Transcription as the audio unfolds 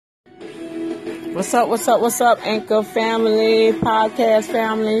What's up, Anchor family, podcast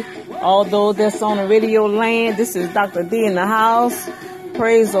family, all those that's on the radio land. This is Dr. D in the house.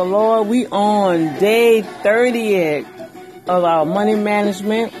 Praise the Lord. We on day 30 of our money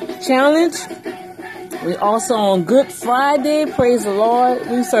management challenge. We also on Good Friday. Praise the Lord.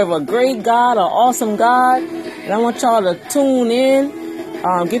 We serve a great God, an awesome God. And I want y'all to tune in.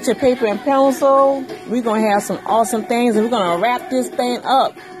 Get your paper and pencil. We're going to have some awesome things, and we're going to wrap this thing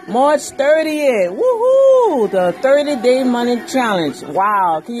up. March 30th. Woohoo! The 30-day money challenge.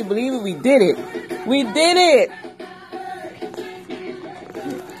 Wow. Can you believe it? We did it. We did it.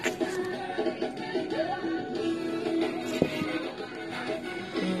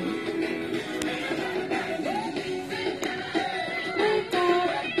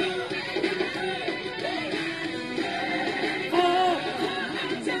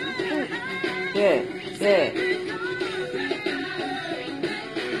 Yeah.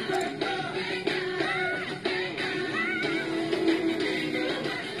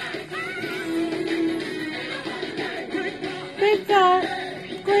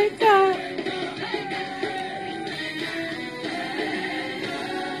 Great God.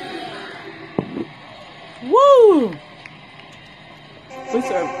 Woo! We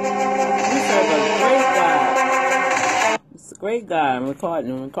serve a great God. It's a great God. I'm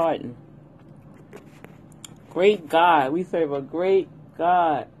recording. Great God. We serve a great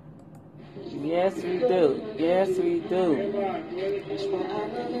God. Yes, we do.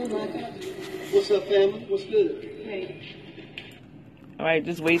 What's up, family? What's good? All right,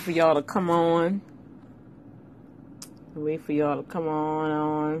 just wait for y'all to come on.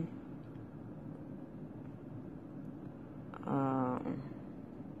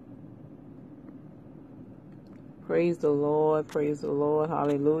 Praise the Lord.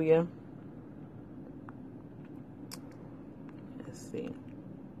 Hallelujah. Let's see.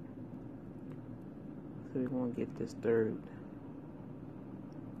 So we're going to get this third.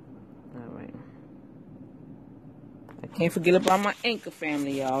 All right. I can't forget about my Anchor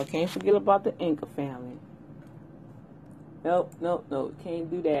family, y'all. Can't forget about the Anchor family. Nope.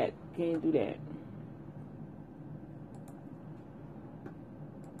 Can't do that.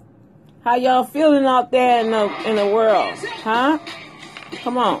 How y'all feeling out there in the world? Huh?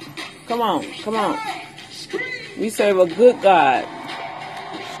 Come on. We serve a good God.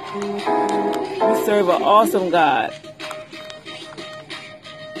 We serve an awesome God.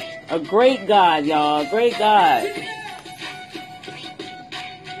 A great God, y'all. A great God.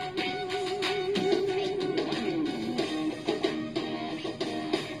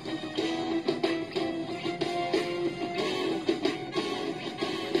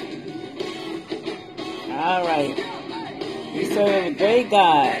 All right. We serve a great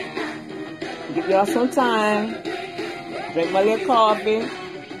God. Give y'all some time. Drink my little coffee.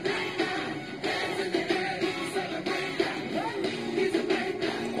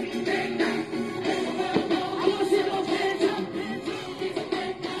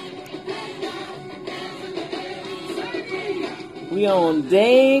 We on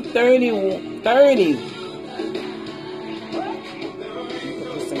day 30. Put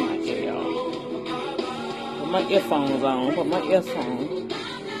this in my ear, y'all. Put my earphones on.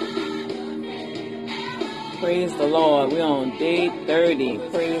 Praise the Lord. We on day 30.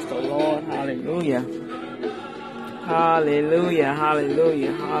 Praise the Lord. Hallelujah.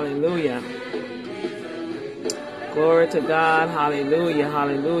 Glory to God. Hallelujah.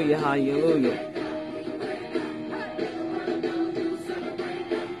 Hallelujah.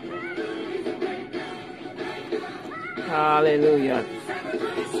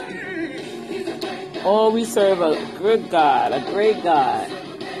 Oh, we serve a good God, a great God.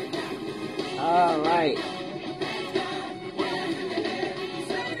 All right.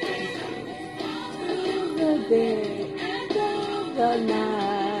 The day, the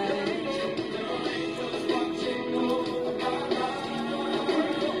night.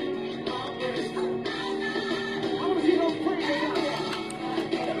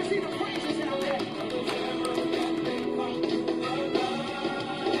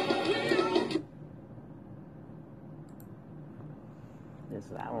 That's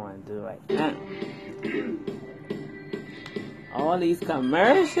what I want to do right now. All these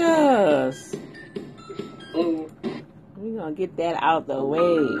commercials. We're going to get that out the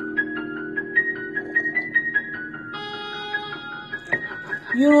way.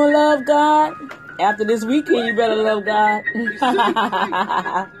 You don't love God? After this weekend, you better love God.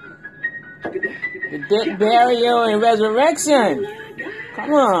 The death, burial, and resurrection.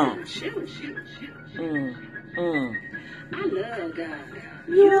 Come on. I love God.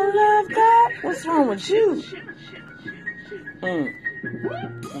 You don't love God? What's wrong with you?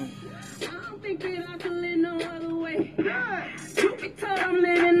 don't think that I can live no other way. Truth be told, I'm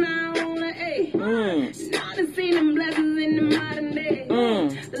living now on an A. Now to see them blessings in the modern day.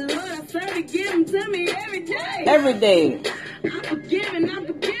 The Lord I serve to give them to me every day. Every day. I'm forgiving, I'm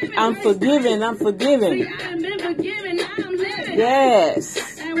forgiving. I'm forgiving, I'm forgiving. See, I've been forgiven, now I'm living.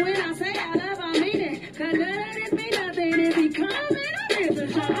 Yes. And when I say I love, I mean it. Cause none of this be nothing if he comes in a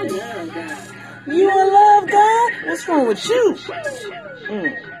different shot. I love God. You in love, God? What's wrong with you?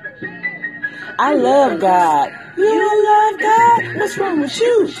 I love God. You in love, God? What's wrong with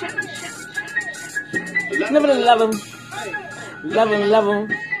you? Love him, love him. Love him, love him.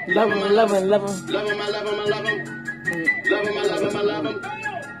 Love him, love him, love him. Love him, I love him, I love him. Love him, I love him, I love him.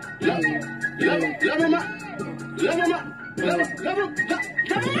 Love him, love him, love him, love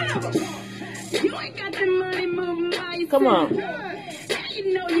him, love him. You ain't got the money moving by yourself. Come on. Now you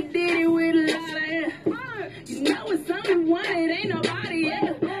know you did it with a lot of help. You know it's something one, it ain't nobody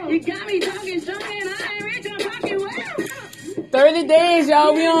else. You got me talking strong and I ain't rich, I'm talking well. 30 days,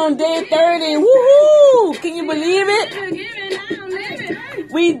 y'all. We on day 30. Woohoo! Can you believe it? Forgiving, now I'm living.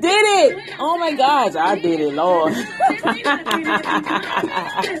 We did it. Oh my gosh, I did it, Lord.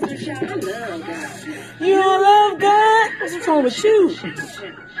 You don't love God? What's wrong with you?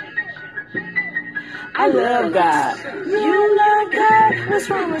 I love God. You don't love God? What's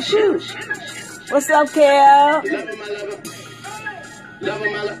wrong with you? What's up, Cal? Love him, I love him. Love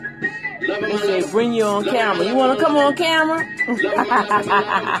him, I love him. Love him, They I say love him. bring you on camera. You want to come on camera?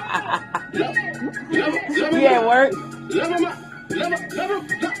 You at work? Love him, love him, love him.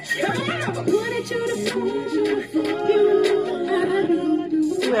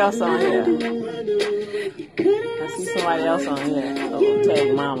 Who else on here? I see somebody else on here. Oh,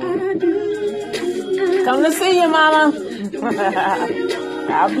 tag mama. Come to see you, mama.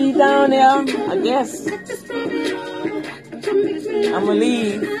 I'll be down there, I guess. I'm gonna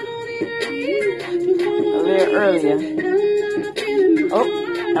leave a little earlier. Oh,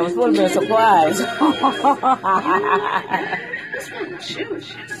 that was supposed to be a surprise.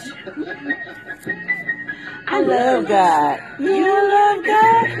 I love God. You love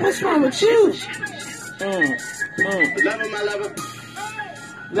God? What's wrong with you? Love him, I love him.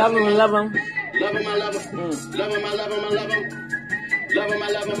 Love him, love him. Love him, I love him. Love him, I love him, I love him. Love him, I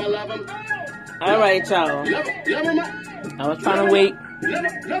love him, I love him. All right, y'all. Love him, I was trying to wait. love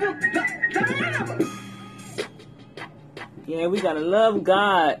him. Yeah, we gotta love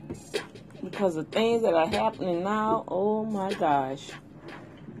God because the things that are happening now, oh my gosh.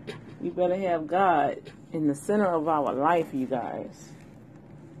 We better have God in the center of our life, you guys.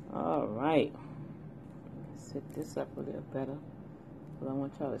 All right. Set this up a little better. But I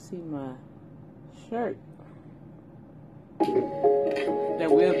want y'all to see my shirt that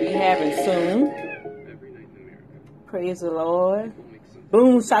we'll be having soon. Praise the Lord.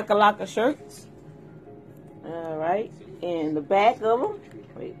 Boom Shakalaka shirts. All right. And the back of them.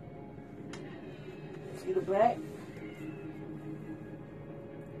 Wait. See the back?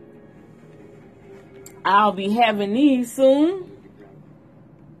 I'll be having these soon.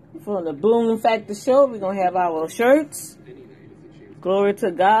 For the Bloom Factor Show, we're going to have our shirts. Glory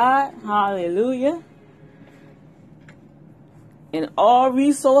to God. Hallelujah. And all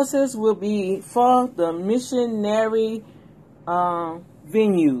resources will be for the missionary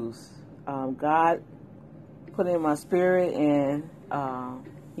venues. God put in my spirit, and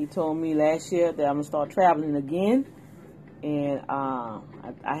he told me last year that I'm going to start traveling again. And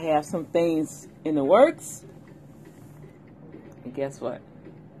I have some things in the works. And guess what?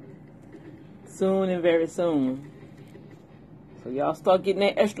 Soon and very soon. So y'all start getting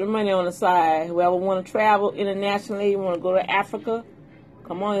that extra money on the side. Whoever want to travel internationally, want to go to Africa,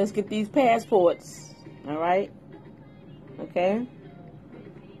 come on, let's get these passports. All right? Okay?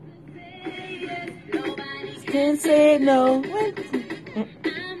 Can't say no.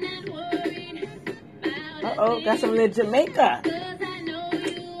 Uh-oh, got some little Jamaica.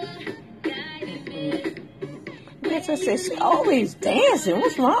 Bitch, said she always dancing.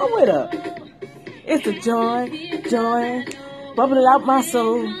 What's wrong with her? It's the joy, bubbling out my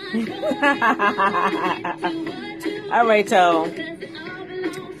soul. All right, y'all.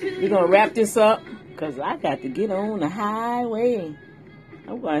 We're going to wrap this up because I got to get on the highway.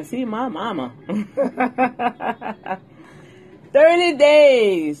 I'm going to see my mama. 30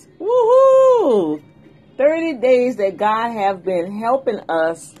 days. Woohoo! 30 days that God have been helping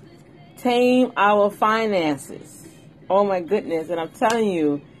us tame our finances. Oh my goodness. And I'm telling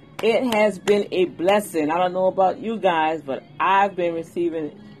you, it has been a blessing. I don't know about you guys, but I've been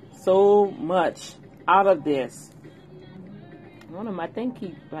receiving so much out of this. I think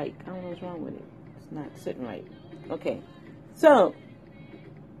I don't know what's wrong with it. It's not sitting right. Okay. So,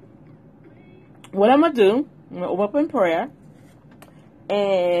 what I'm going to do, I'm going to open up in prayer.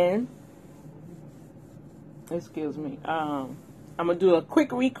 And, excuse me, I'm going to do a quick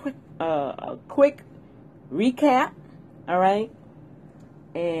recap, all right?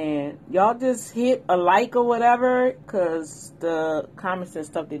 And y'all just hit a like or whatever, because the comments and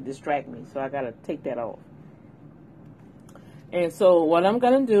stuff, they distract me, so I got to take that off. And so what I'm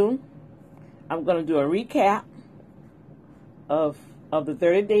going to do, I'm going to do a recap of the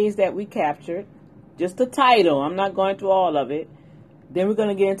 30 days that we captured. Just the title. I'm not going through all of it. Then we're going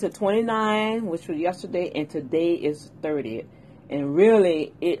to get into 29, which was yesterday, and today is 30th. And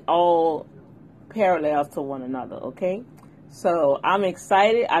really, it all parallels to one another, okay? So I'm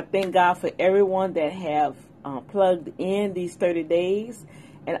excited. I thank God for everyone that have plugged in these 30 days.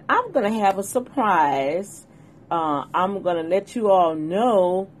 And I'm going to have a surprise. I'm going to let you all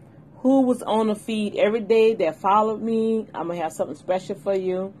know who was on the feed every day that followed me. I'm going to have something special for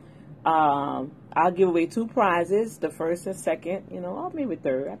you. I'll give away 2 prizes, the first and second, or maybe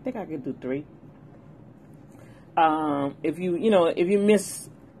third. I think I can do 3. If you miss,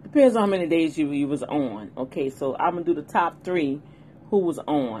 depends on how many days you was on. Okay, so I'm going to do the top 3 who was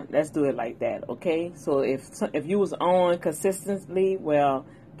on. Let's do it like that, okay? So if you was on consistently, well,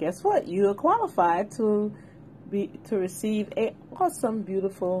 guess what? You are qualified to receive a awesome,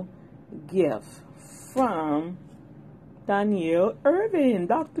 beautiful gift from Danielle Irvin,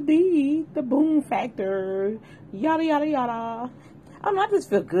 Dr. D, the Boom Factor, yada, yada, yada. I just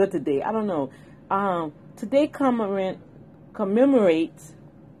feel good today. I don't know. Today commemorates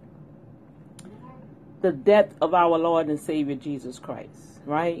the death of our Lord and Savior, Jesus Christ,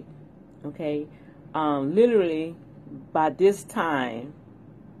 right? Okay. Literally, by this time,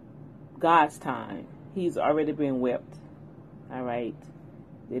 God's time, he's already been whipped, all right?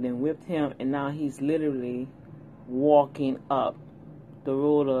 They done whipped him, and now he's literally walking up the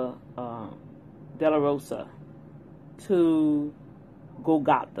road of Dolorosa to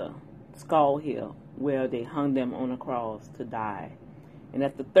Golgotha, Skull Hill, where they hung them on a cross to die. And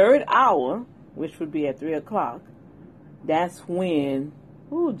at the 3rd hour, which would be at 3 o'clock, that's when,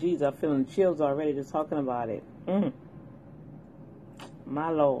 oh, geez, I'm feeling chills already just talking about it. My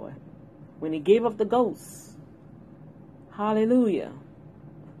Lord. When he gave up the ghost. Hallelujah.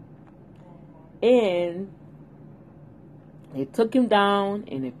 And they took him down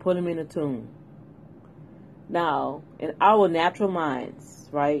and they put him in a tomb. Now, in our natural minds,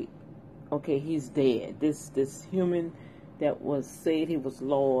 right? Okay, he's dead. This human that was said he was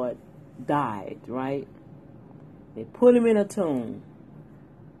Lord died, right? They put him in a tomb.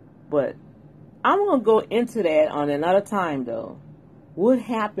 But I'm going to go into that on another time, though. What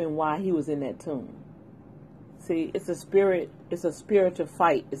happened while he was in that tomb? See, it's a spiritual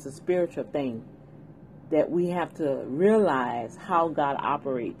fight. It's a spiritual thing that we have to realize how God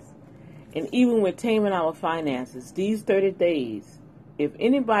operates. And even with taming our finances, these 30 days, if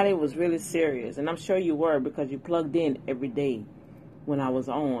anybody was really serious, and I'm sure you were because you plugged in every day when I was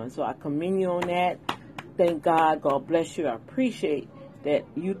on. So I commend you on that. Thank God. God bless you. I appreciate that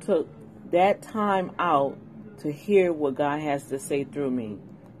you took that time out to hear what God has to say through me.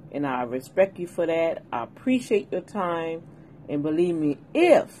 And I respect you for that. I appreciate your time. And believe me,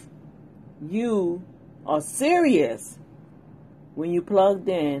 if you are serious when you plugged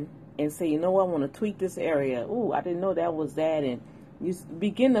in and say, you know what, I want to tweak this area. Ooh, I didn't know that was that. And you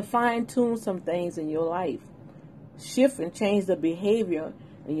begin to fine tune some things in your life. Shift and change the behavior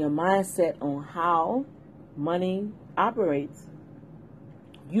and your mindset on how money operates.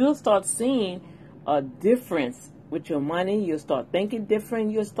 You'll start seeing a difference with your money. You'll start thinking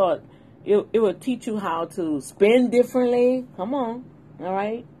different. It will teach you how to spend differently. Come on. All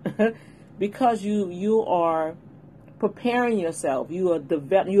right. Because you are preparing yourself. You are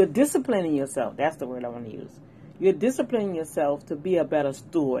disciplining yourself. That's the word I want to use. You're disciplining yourself to be a better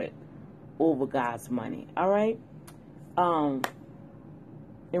steward over God's money. All right. And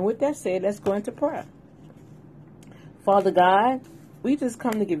with that said, let's go into prayer. Father God, we just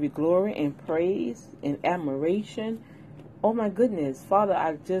come to give you glory and praise and admiration. Oh my goodness, Father,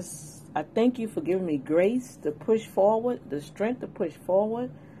 I thank you for giving me grace to push forward, the strength to push forward.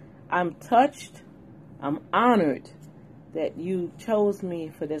 I'm touched. I'm honored that you chose me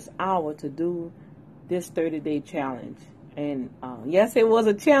for this hour to do this 30-day challenge. And yes, it was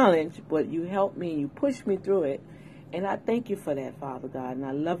a challenge, but you helped me and you pushed me through it. And I thank you for that, Father God, and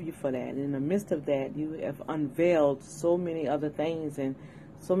I love you for that. And in the midst of that, you have unveiled so many other things and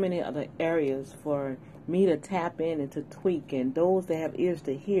so many other areas for me to tap in and to tweak. And those that have ears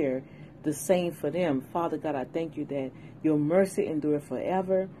to hear, the same for them. Father God, I thank you that your mercy endure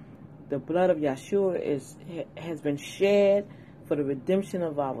forever. The blood of Yeshua has been shed for the redemption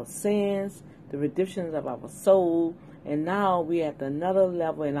of our sins, the redemption of our soul. And now we're at another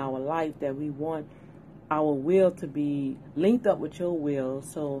level in our life that we want our will to be linked up with your will.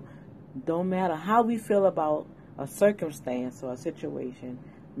 So don't matter how we feel about a circumstance or a situation,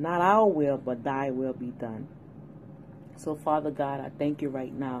 not our will, but thy will be done. So Father God, I thank you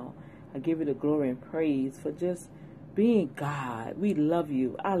right now. I give you the glory and praise for just being God. We love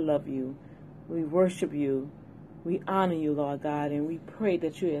you. I love you. We worship you. We honor you, Lord God, and we pray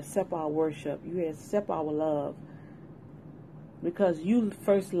that you accept our worship. You accept our love, because you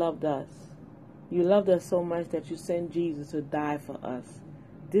first loved us. You loved us so much that you sent Jesus to die for us.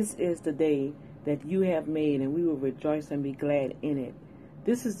 This is the day that you have made, and we will rejoice and be glad in it.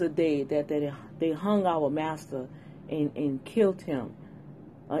 This is the day that they hung our master and killed him.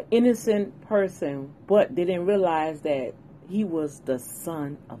 An innocent person, but they didn't realize that he was the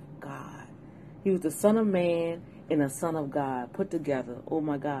Son of God. He was the Son of Man and the Son of God put together. Oh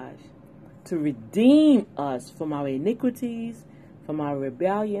my gosh. To redeem us from our iniquities, from our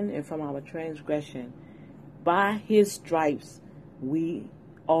rebellion, and from our transgression. By his stripes we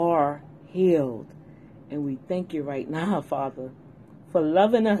are healed. And we thank you right now, Father, for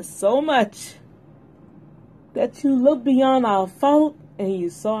loving us so much that you look beyond our fault and you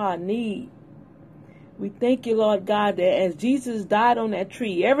saw our need. We thank you, Lord God, that as Jesus died on that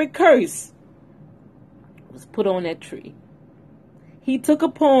tree, every curse was put on that tree. He took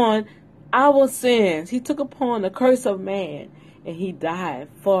upon our sins. He took upon the curse of man, and he died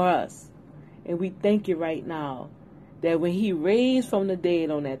for us. And we thank you right now that when he raised from the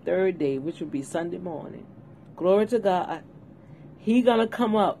dead on that third day, which would be Sunday morning, glory to God, he gonna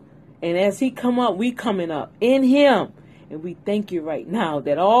come up. And as he come up, we coming up in him. And we thank you right now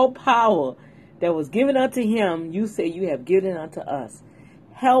that all power that was given unto him, you say you have given unto us.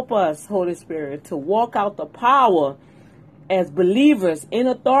 Help us, Holy Spirit, to walk out the power as believers in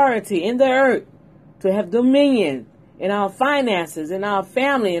authority in the earth, to have dominion in our finances, in our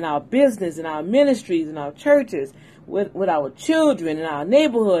family, in our business, in our ministries, in our churches, with our children, in our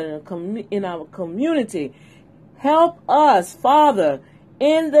neighborhood, in our community. Help us, Father,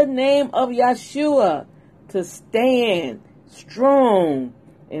 in the name of Yeshua, to stand strong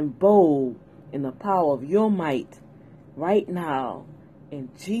and bold in the power of your might right now. In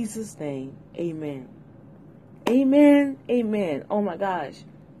Jesus' name, amen. Amen, amen. Oh my gosh.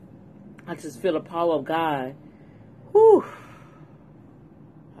 I just feel the power of God. Whew.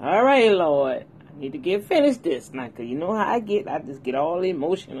 All right, Lord. I need to get finished this now, because you know how I get. I just get all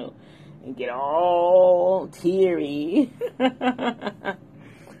emotional and get all teary.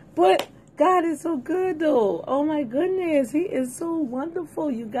 But God is so good, though. Oh, my goodness. He is so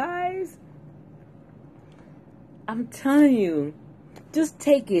wonderful, you guys. I'm telling you, just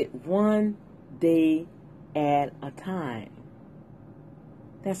take it one day at a time.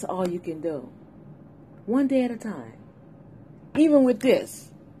 That's all you can do. One day at a time. Even with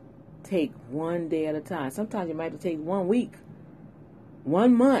this, take one day at a time. Sometimes you might have to take 1 week,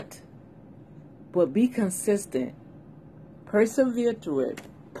 1 month. But be consistent. Persevere through it.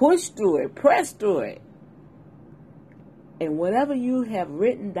 Push through it. Press through it. And whatever you have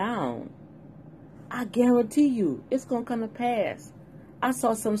written down, I guarantee you, it's going to come to pass. I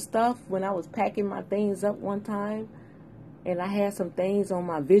saw some stuff when I was packing my things up one time, and I had some things on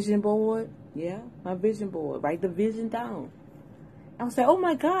my vision board. Yeah, my vision board. Write the vision down. I was like, oh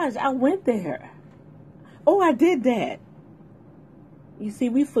my gosh, I went there. Oh, I did that. You see,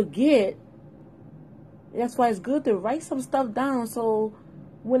 we forget. That's why it's good to write some stuff down, so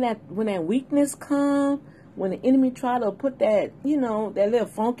when that weakness comes, when the enemy try to put that, that little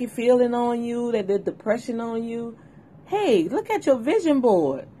funky feeling on you, that little depression on you, hey, look at your vision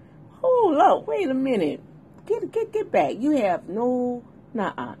board. Hold up, wait a minute. Get back. You have no,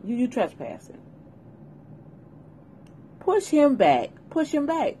 you trespassing. Push him back. Push him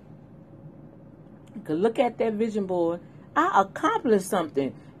back. You can look at that vision board. I accomplished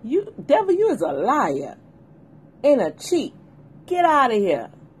something. Devil, you is a liar and a cheat. Get out of here.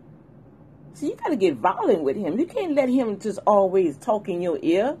 So you got to get violent with him. You can't let him just always talk in your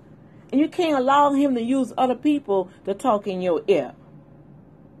ear. And you can't allow him to use other people to talk in your ear.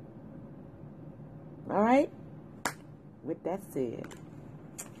 All right? With that said.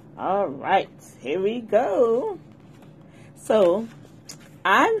 All right. Here we go. So,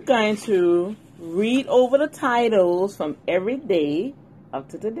 I'm going to read over the titles from every day up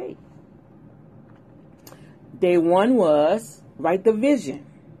to the day. Day 1 was write the vision.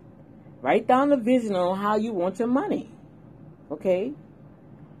 Write down the vision on how you want your money. Okay?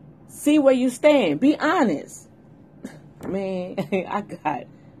 See where you stand. Be honest. Man, I got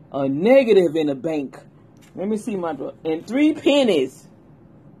a negative in the bank. Let me see my drawer. And 3 pennies.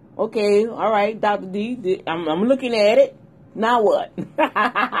 Okay, all right, Dr. D. I'm looking at it. Now what?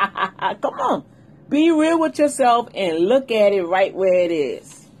 Come on. Be real with yourself and look at it right where it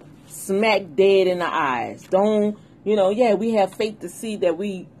is. Smack dead in the eyes. Don't, we have faith to see that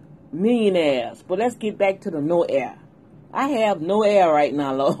we millionaires. But let's get back to the no air. I have no air right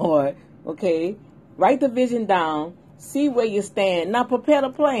now, Lord. Okay? Write the vision down. See where you stand. Now prepare the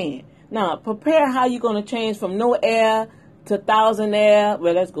plan. Now prepare how you're going to change from no air to 1,000 air.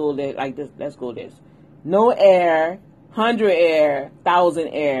 Well, let's go there like this. Let's go this. No air, 100 air, 1,000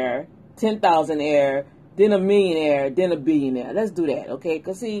 air, 10,000 air, then a millionaire, then a billionaire. Let's do that, okay?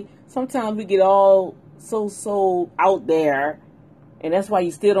 Because, see, sometimes we get all so out there, and that's why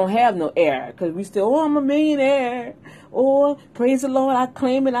you still don't have no air. Because we still, I'm a millionaire. Or, praise the Lord, I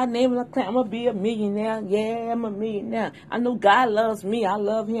claim it, I name it, I'm going to be a millionaire. Yeah, I'm a millionaire. I know God loves me. I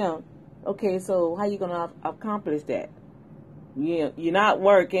love him. Okay, so how you going to accomplish that? You're not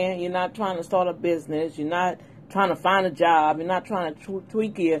working. You're not trying to start a business. You're not trying to find a job. You're not trying to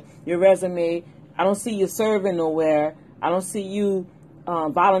tweak your resume. I don't see you serving nowhere. I don't see you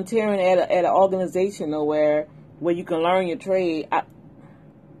volunteering at an organization nowhere where you can learn your trade.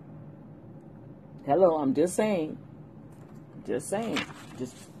 Hello, I'm just saying. Just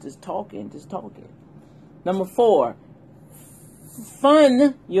talking. Number 4,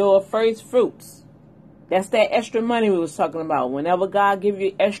 fund your first fruits. That's that extra money we was talking about. Whenever God give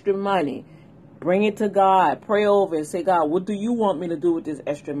you extra money, bring it to God. Pray over and say, God, what do you want me to do with this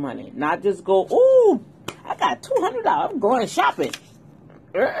extra money? Not just go, ooh, I got $200. I'm going shopping.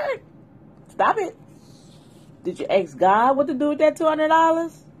 Stop it. Did you ask God what to do with that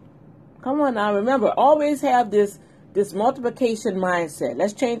 $200? Come on now. Remember, always have this multiplication mindset.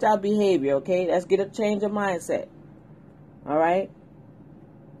 Let's change our behavior, okay? Let's get a change of mindset. All right?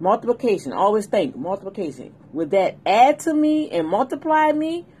 Multiplication. Always think multiplication. Would that add to me and multiply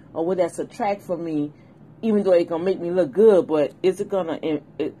me? Or would that subtract from me, even though it's going to make me look good? But is it going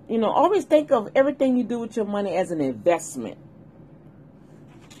to, always think of everything you do with your money as an investment.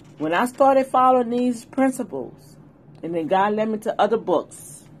 When I started following these principles, and then God led me to other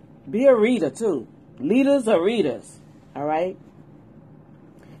books, be a reader too. Leaders are readers, all right?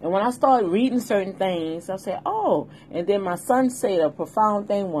 And when I started reading certain things, I said, oh, and then my son said a profound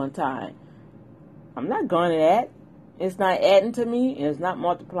thing one time. I'm not going to that. It's not adding to me. It's not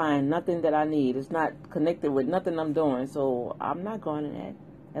multiplying nothing that I need. It's not connected with nothing I'm doing. So I'm not going to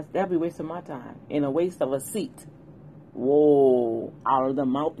that. That'll be wasting my time and a waste of a seat. Whoa, out of the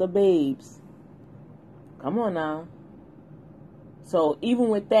mouth of babes. Come on now. So even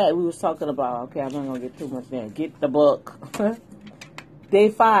with that, we was talking about, okay, I'm not going to get too much there. Get the book. Day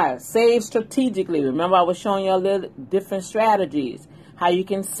 5, save strategically. Remember, I was showing you a little different strategies. How you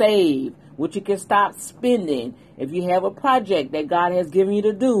can save, what you can stop spending. If you have a project that God has given you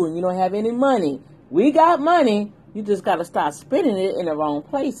to do and you don't have any money, we got money. You just got to start spending it in the wrong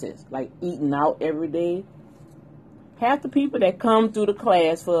places, like eating out every day. Half the people that come through the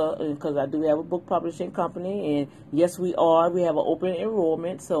class, because I do have a book publishing company, and yes, we have an open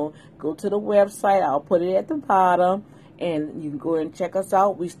enrollment. So go to the website. I'll put it at the bottom. And you can go and check us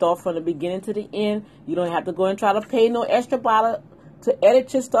out. We start from the beginning to the end. You don't have to go and try to pay no extra $1 to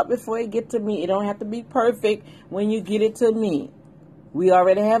edit your stuff before you get to me. It don't have to be perfect when you get it to me. We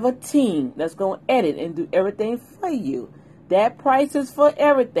already have a team that's going to edit and do everything for you. That price is for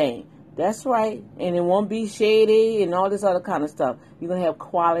everything. That's right. And it won't be shady and all this other kind of stuff. You're going to have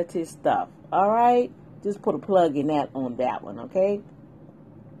quality stuff. All right? Just put a plug in that on that one, okay?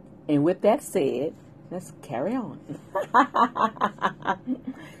 And with that said, let's carry on.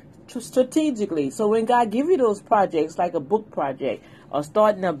 Strategically. So when God give you those projects, like a book project, or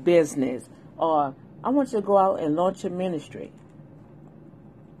starting a business, or I want you to go out and launch a ministry.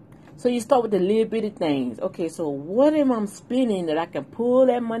 So you start with the little bitty things. Okay, so what am I spending that I can pull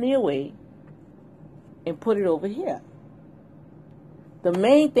that money away and put it over here? The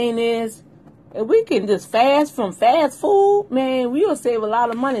main thing is, if we can just fast from fast food, man, we'll save a lot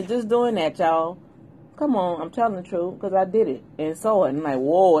of money just doing that, y'all. Come on, I'm telling the truth, because I did it and saw it. And I'm like,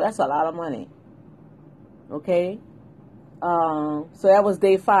 whoa, that's a lot of money. Okay? So that was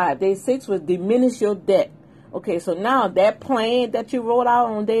day 5. Day 6 was diminish your debt. Okay, so now that plan that you wrote out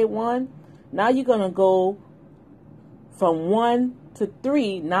on day 1, now you're going to go from 1 to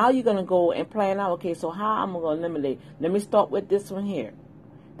 3. Now you're going to go and plan out, okay, so how I'm going to eliminate. Let me start with this one here.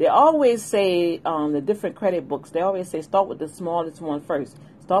 They always say, the different credit books, they always say start with the smallest one first.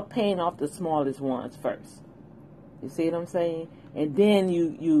 Start paying off the smallest ones first. You see what I'm saying? And then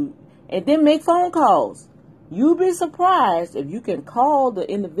and then make phone calls. You'll be surprised if you can call the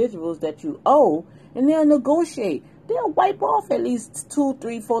individuals that you owe and they'll negotiate. They'll wipe off at least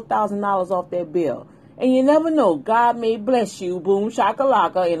 $2,000, $3,000, $4,000 off their bill. And you never know. God may bless you. Boom,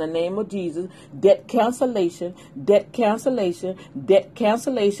 shakalaka, in the name of Jesus. Debt cancellation, debt cancellation, debt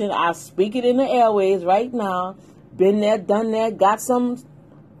cancellation. I speak it in the airways right now. Been there, done that. Got some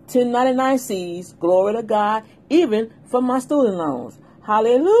 1099Cs. Glory to God. Even for my student loans.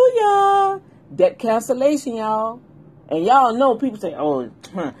 Hallelujah. Debt cancellation, y'all. And y'all know people say, oh, you're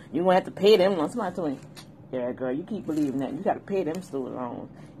going to have to pay them. Somebody told me, yeah, girl, you keep believing that. You got to pay them student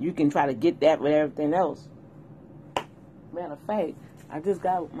loans. You can try to get that with everything else. Matter of fact, I just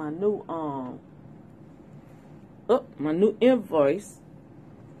got my new invoice.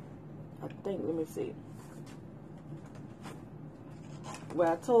 I think, let me see.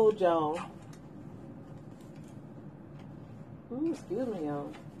 Where I told y'all. Excuse me,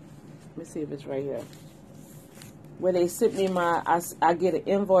 y'all. Let me see if it's right here. Where they sent me I get an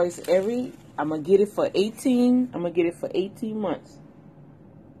invoice I'm going to get it for 18 months.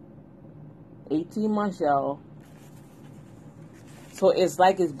 18 months, y'all. So it's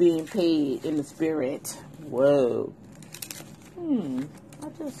like it's being paid in the spirit. Whoa. I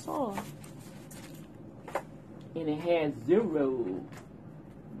just saw. And it has 0.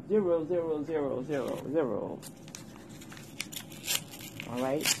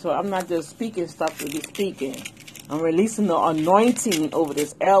 Alright, so I'm not just speaking stuff to be speaking. I'm releasing the anointing over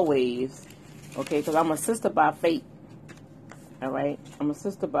this airwaves. Okay, because I'm a sister by faith. Alright, I'm a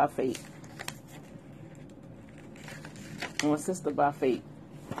sister by faith. I'm a sister by faith.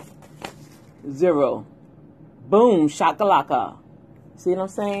 0. Boom, shakalaka. See what I'm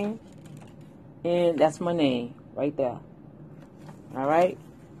saying? And that's my name right there. Alright?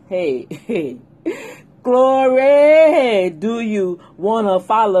 Hey. Glory. Do you want to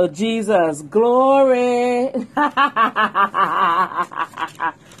follow Jesus? Glory. Now,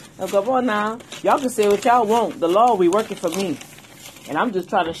 come on now. Y'all can say what y'all want. The Lord be working for me. And I'm just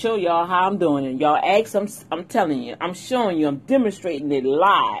trying to show y'all how I'm doing it. Y'all ask, I'm telling you. I'm showing you. I'm demonstrating it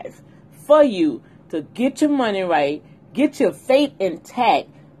live for you to get your money right. Get your faith intact.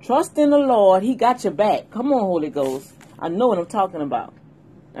 Trust in the Lord. He got your back. Come on, Holy Ghost. I know what I'm talking about.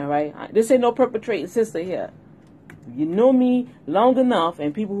 All right? This ain't no perpetrating sister here. You know me long enough,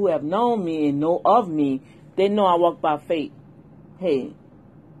 and people who have known me and know of me, they know I walk by faith. Hey.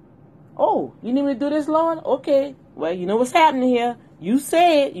 Oh, you need me to do this, Lord? Okay. Well, you know what's happening here. You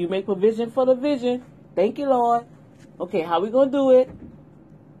say it. You make provision for the vision. Thank you, Lord. Okay, how we going to do it?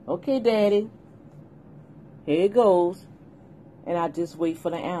 Okay, Daddy. Here it goes. And I just wait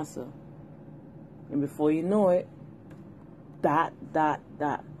for the answer. And before you know it, ...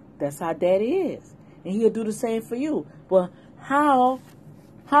 That's how Daddy is. And he'll do the same for you. But how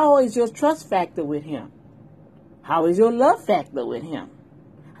is your trust factor with him? How is your love factor with him?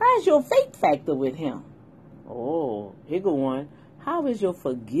 How is your faith factor with him? Oh, here go one. How is your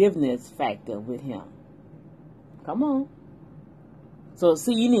forgiveness factor with him? Come on. So,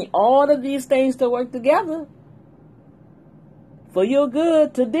 see, you need all of these things to work together for your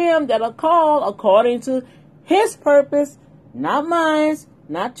good to them that are called according to his purpose, not mine,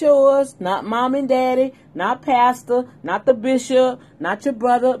 not yours, not mom and daddy, not pastor, not the bishop, not your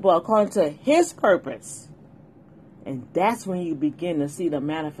brother, but according to his purpose. And that's when you begin to see the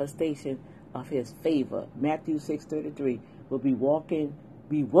manifestation of his favor. Matthew 6:33 will be working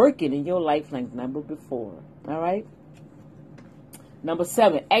in your life like never before. All right. Number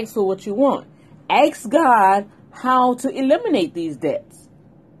 7, ask for what you want. Ask God how to eliminate these debts.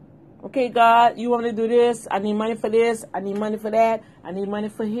 Okay, God, you want me to do this? I need money for this. I need money for that. I need money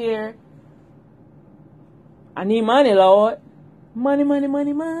for here. I need money, Lord. Money, money,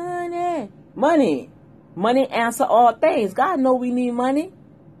 money, money. Money. Money answer all things. God know we need money.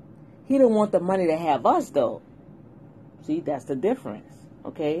 He don't want the money to have us, though. See, that's the difference.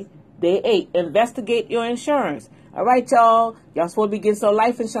 Okay? Day 8, investigate your insurance. All right, y'all. Y'all supposed to be getting some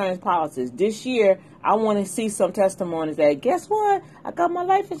life insurance policies. This year, I want to see some testimonies that, guess what? I got my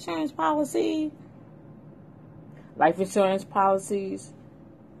life insurance policy. Life insurance policies.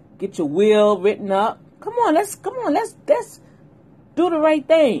 Get your will written up. Come on, let's do the right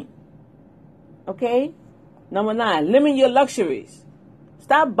thing. Okay? Number 9, limit your luxuries.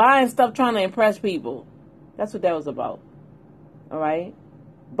 Stop buying stuff trying to impress people. That's what that was about. All right?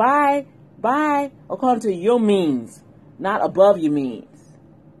 Buy according to your means, not above your means.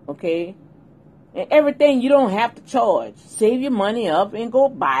 Okay? And everything you don't have to charge. Save your money up and go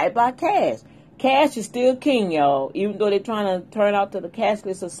buy it by cash. Cash is still king, y'all. Even though they're trying to turn out to the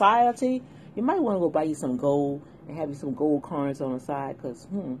cashless society, you might want to go buy you some gold and have you some gold coins on the side because,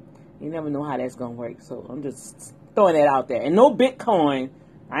 you never know how that's going to work. So I'm just throwing that out there. And no Bitcoin.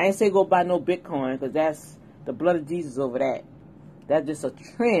 I ain't say go buy no Bitcoin, because that's the blood of Jesus over that. That's just a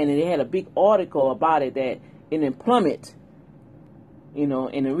trend, and they had a big article about it that it plummet. You know,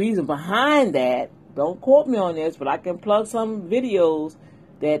 and the reason behind that, don't quote me on this, but I can plug some videos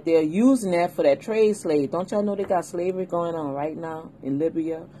that they're using that for that trade slave. Don't y'all know they got slavery going on right now in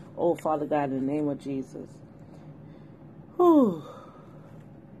Libya? Oh, Father God, in the name of Jesus. Whew.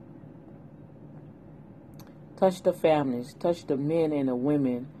 Touch the families, touch the men and the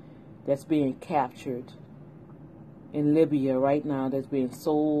women that's being captured in Libya right now, that's being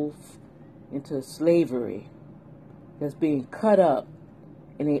sold into slavery, that's being cut up,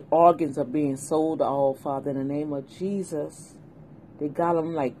 and their organs are being sold all, Father, in the name of Jesus. They got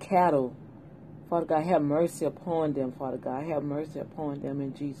them like cattle. Father God, have mercy upon them, Father God. Have mercy upon them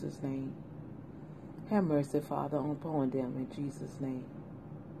in Jesus' name. Have mercy, Father, upon them in Jesus' name.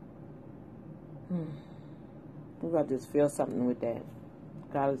 We got to just feel something with that.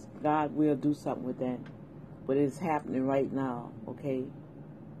 God will do something with that. But it's happening right now, okay?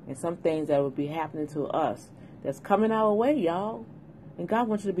 And some things that will be happening to us that's coming our way, y'all. And God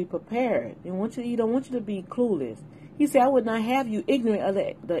wants you to be prepared. He don't want you to be clueless. He said, I would not have you ignorant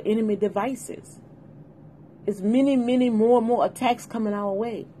of the enemy devices. It's many, many more attacks coming our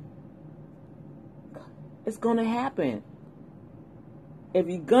way. It's going to happen. If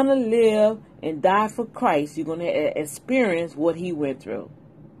you're going to live and die for Christ, you're going to experience what he went through.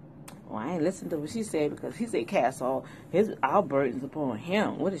 Well, I ain't listened to what she said, because he said cast all our burdens upon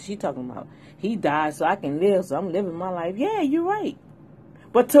him. What is she talking about? He died so I can live, so I'm living my life. Yeah, you're right.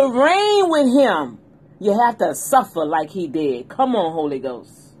 But to reign with him, you have to suffer like he did. Come on, Holy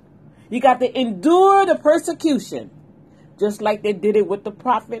Ghost. You got to endure the persecution. Just like they did it with the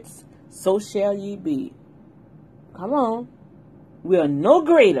prophets, so shall ye be. Come on. We are no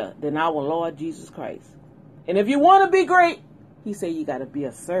greater than our Lord Jesus Christ. And if you want to be great, he said you got to be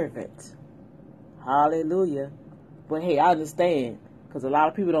a servant. Hallelujah. But hey, I understand, because a lot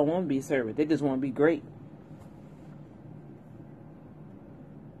of people don't want to be a servant. They just want to be great.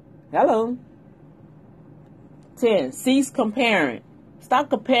 Hello. 10. Cease comparing. Stop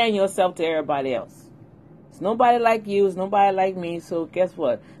comparing yourself to everybody else. It's nobody like you. It's nobody like me. So guess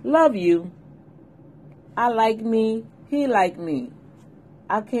what? Love you. I like me. He like me.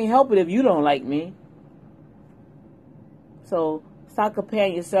 I can't help it if you don't like me. So stop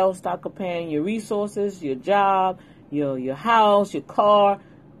comparing yourself. Stop comparing your resources, your job, your house, your car.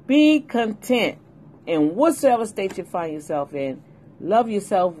 Be content in whatsoever state you find yourself in. Love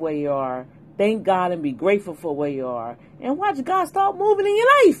yourself where you are. Thank God and be grateful for where you are. And watch God start moving in your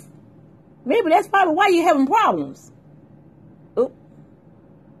life. Maybe that's probably why you're having problems. Oop.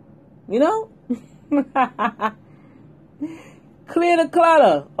 You know? Clear the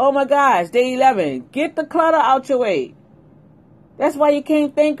clutter. Oh my gosh. Day 11. Get the clutter out your way. That's why you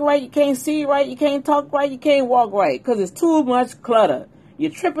can't think right. You can't see right. You can't talk right. You can't walk right. Because it's too much clutter.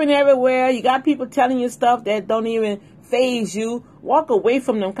 You're tripping everywhere. You got people telling you stuff that don't even phase you. Walk away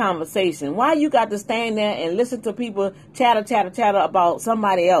from them conversations. Why you got to stand there and listen to people chatter about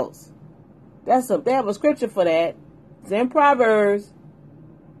somebody else? They have a scripture for that. It's in Proverbs.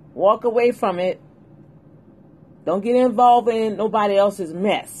 Walk away from it. Don't get involved in nobody else's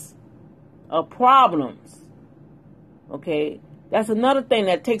mess or problems. Okay? That's another thing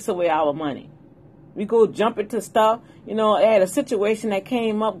that takes away our money. We go jump into stuff. You know, I had a situation that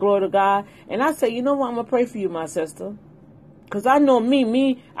came up, glory to God. And I said, you know what? I'm going to pray for you, my sister. Because I know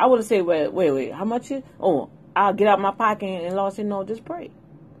me, I would have said, wait, how much is? Oh, I'll get out my pocket. And Lord said, no, just pray.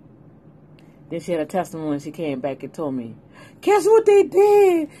 Then she had a testimony. She came back and told me, guess what they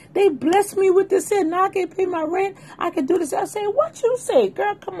did? They blessed me with this. Said, now I can pay my rent. I can do this. I said, what you say?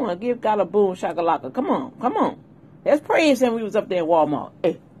 Girl, come on. Give God a boom, shakalaka. Come on. Let's praise him. We was up there in Walmart.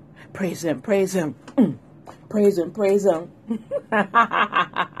 Hey, praise him. Praise him.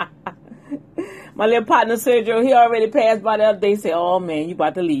 My little partner, Sergio, he already passed by the other day. Said, oh, man, you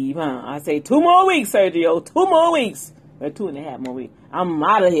about to leave, huh? I say, 2 more weeks, Sergio. 2 more weeks. Or 2.5 more weeks. I'm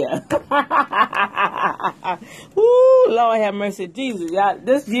out of here. Woo, Lord have mercy. Jesus, y'all,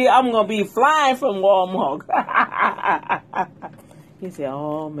 this year I'm going to be flying from Walmart. He said,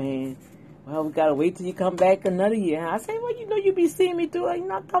 oh, man. Well, we got to wait till you come back another year. I say, well, you know you be seeing me through. You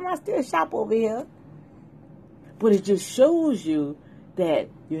know, come, I still shop over here. But it just shows you that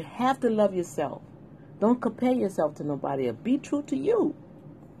you have to love yourself. Don't compare yourself to nobody else. Be true to you.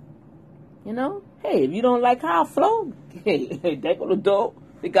 You know? Hey, if you don't like how I flow, hey, there go the door.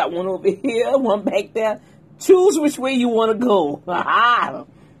 They got one over here, one back there. Choose which way you want to go.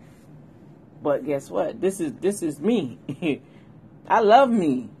 But guess what? This is me. I love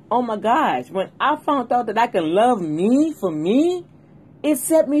me. Oh my gosh. When I found out that I can love me for me, It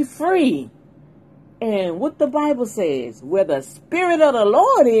set me free. And what the Bible says, where the Spirit of the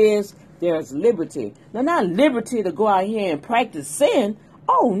Lord is, there's liberty. Now, not liberty to go out here and practice sin.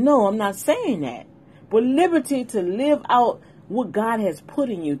 Oh, no, I'm not saying that. But liberty to live out what God has put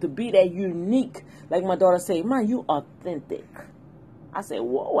in you, to be that unique. Like my daughter say, "Man, you authentic." I say,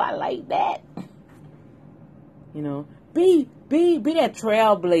 "Whoa, I like that." You know, be that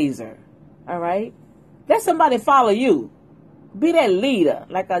trailblazer. All right? Let somebody follow you. Be that leader,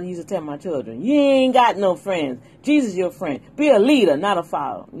 like I used to tell my children. You ain't got no friends. Jesus your friend. Be a leader, not a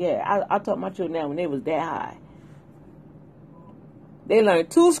follower. Yeah, I taught my children that when they was that high. They learned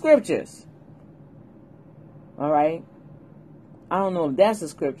 2 scriptures. All right? I don't know if that's a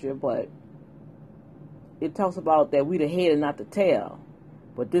scripture, but it talks about that we the head and not the tail.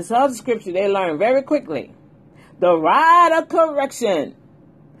 But this other scripture they learned very quickly. The rod of correction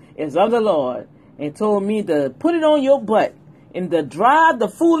is of the Lord, and told me to put it on your butt and to drive the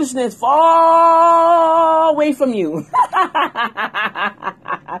foolishness far away from you.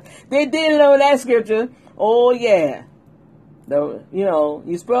 They did learn that scripture. Oh yeah.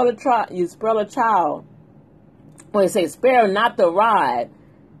 You spare a child. When they say spare not the rod,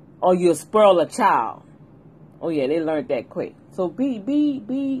 or you'll spoil a child. Oh yeah, they learned that quick. So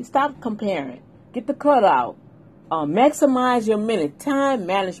stop comparing. Get the clutter out. Maximize your minute. Time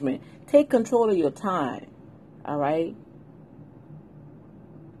management. Take control of your time. All right.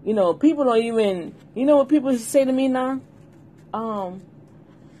 People don't even. You know what people say to me now?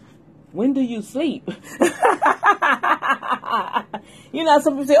 When do you sleep?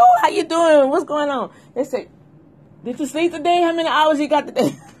 Some people say, "Oh, how you doing? What's going on?" They say, "Did you sleep today? How many hours you got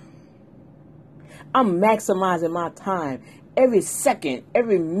today?" I'm maximizing my time. Every second,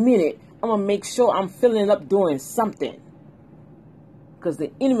 every minute, I'm going to make sure I'm filling up doing something. Because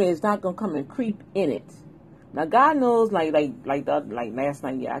the enemy is not going to come and creep in it. Now, God knows, like last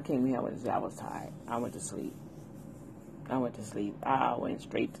night, I came here, I was tired. I went to sleep. I went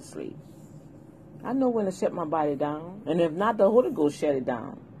straight to sleep. I know when to shut my body down. And if not, the Holy Ghost shut it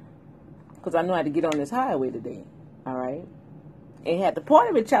down. Because I know how to get on this highway today. All right? And had to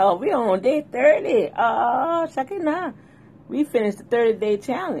party with y'all. We on day 30. Shakina. We finished the 30-day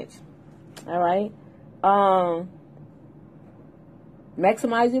challenge. All right?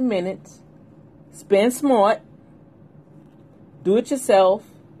 Maximize your minutes. Spend smart. Do it yourself.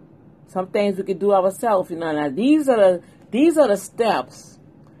 Some things we can do ourselves. Now these are the steps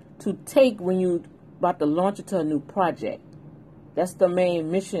to take when you about to launch into a new project. That's the main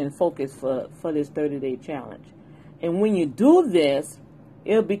mission and focus for this 30-day challenge. And when you do this,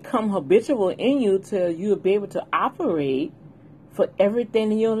 it'll become habitual in you till you'll be able to operate for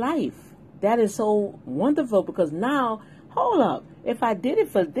everything in your life. That is so wonderful because now, hold up, if I did it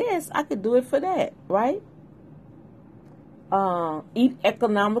for this, I could do it for that, right? Eat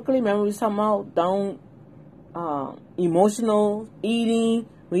economically. Remember we were talking about emotional eating.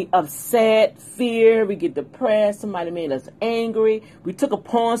 We upset, fear, we get depressed, somebody made us angry. We took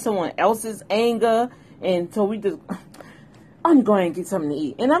upon someone else's anger. And so I'm going to get something to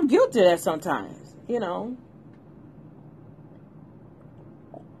eat. And I'm guilty of that sometimes,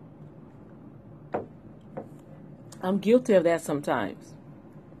 I'm guilty of that sometimes.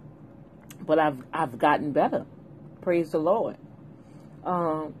 But I've gotten better. Praise the Lord.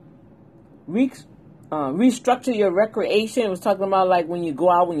 Restructure your recreation. It was talking about like when you go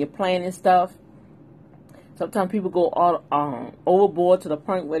out, when you're planning stuff. Sometimes people go all overboard to the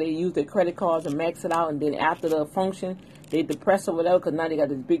point where they use their credit cards and max it out, and then after the function, they depress or whatever because now they got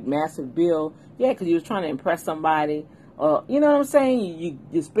this big, massive bill. Yeah, because you was trying to impress somebody. You know what I'm saying?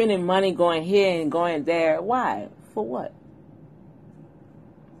 You're spending money going here and going there. Why? For what?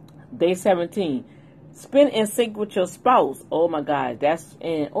 Day 17. Spend in sync with your spouse. Oh, my God.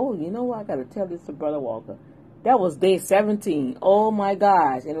 You know what? I got to tell this to Brother Walker. That was day 17. Oh, my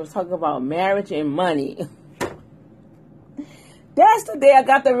gosh. And it was talking about marriage and money. That's the day I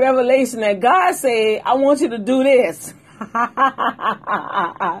got the revelation that God said, I want you to do this.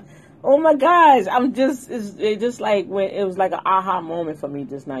 Oh my gosh. It's just like when it was like an aha moment for me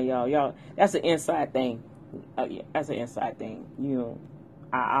just now, y'all. That's an inside thing. Yeah, that's an inside thing.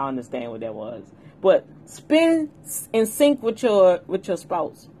 I understand what that was. But spend in sync with your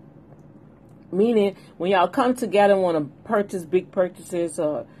spouse. Meaning when y'all come together and want to purchase big purchases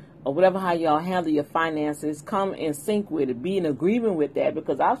or whatever, how y'all handle your finances, come in sync with it. Be in agreement with that,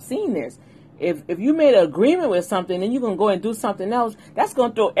 because I've seen this. If you made an agreement with something, then you're going to go and do something else, that's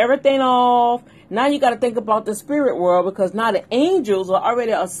going to throw everything off. Now you got to think about the spirit world, because now the angels are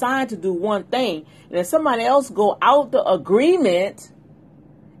already assigned to do one thing. And if somebody else go out the agreement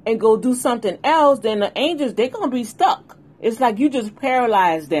and go do something else, then the angels, they're going to be stuck. It's like you just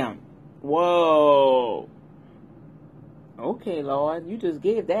paralyzed them. Whoa. Okay, Lord, you just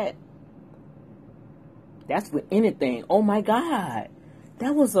gave that. That's with anything. Oh my God.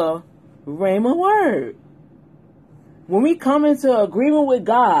 That was a rhema word. When we come into agreement with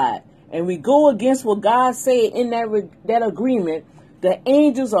God and we go against what God said in that agreement, the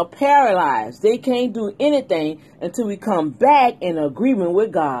angels are paralyzed. They can't do anything until we come back in agreement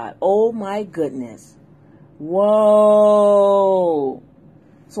with God. Oh my goodness. Whoa.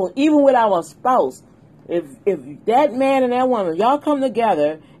 So even with our spouse, if that man and that woman, y'all come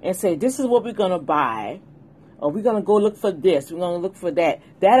together and say, this is what we're going to buy, or we're going to go look for this, we're going to look for that,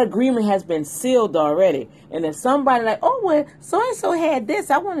 that agreement has been sealed already. And if somebody like, oh, well, so-and-so had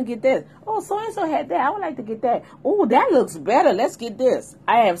this, I want to get this. Oh, so-and-so had that, I would like to get that. Oh, that looks better, let's get this.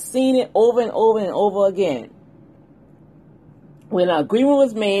 I have seen it over and over and over again. When an agreement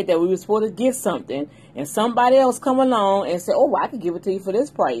was made that we were supposed to get something, and somebody else come along and say, oh, well, I could give it to you for this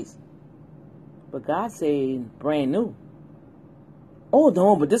price. But God said, brand new. Oh,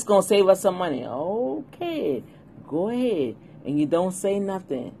 no, but this going to save us some money. Okay, go ahead. And you don't say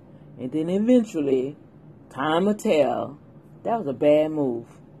nothing. And then eventually, time will tell, that was a bad move.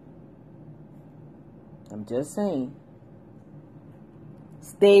 I'm just saying.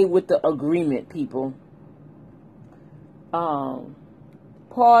 Stay with the agreement, people.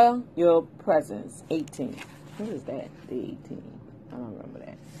 Paul, your presence, 18. What is that? The 18. I don't remember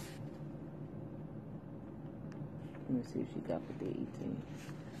that. Let me see if she got the 18.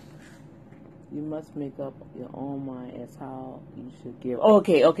 You must make up your own mind as how you should give. Oh,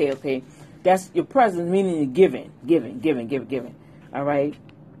 okay. That's your presence, meaning you're giving. All right.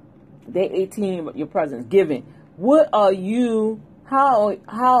 Day 18, your presence, giving. What are you? How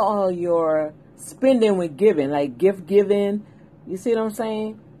are your spending with giving? Like gift giving. You see what I'm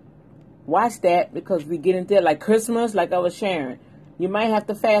saying? Watch that, because we get into it. Like Christmas, like I was sharing. You might have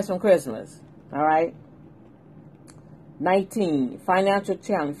to fast from Christmas. All right. 19, financial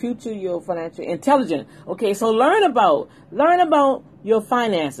challenge, future your financial intelligence. Okay, so learn about your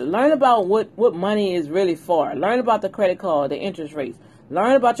finances. Learn about what money is really for. Learn about the credit card, the interest rates.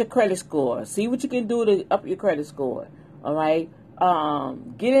 Learn about your credit score. See what you can do to up your credit score. All right.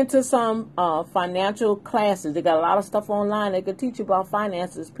 Get into some financial classes. They got a lot of stuff online that can teach you about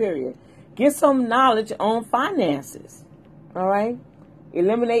finances, period. Get some knowledge on finances. All right.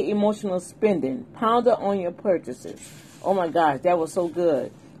 Eliminate emotional spending. Ponder on your purchases. Oh my gosh, that was so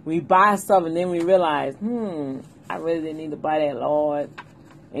good. We buy stuff and then we realize, I really didn't need to buy that, Lord.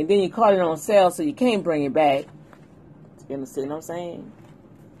 And then you caught it on sale, so you can't bring it back. You see what I'm saying?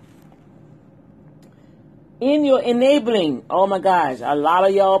 In your enabling, oh my gosh, a lot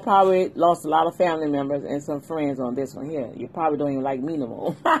of y'all probably lost a lot of family members and some friends on this one here. You probably don't even like me no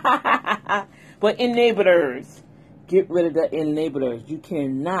more. But enablers, get rid of the enablers. You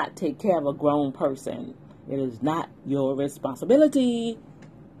cannot take care of a grown person. It is not your responsibility.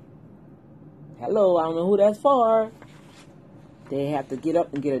 Hello, I don't know who that's for. They have to get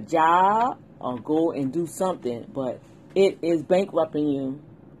up and get a job or go and do something, but it is bankrupting you.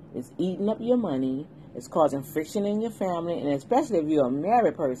 It's eating up your money. It's causing friction in your family, and especially if you're a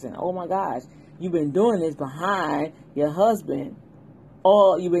married person. Oh my gosh, you've been doing this behind your husband,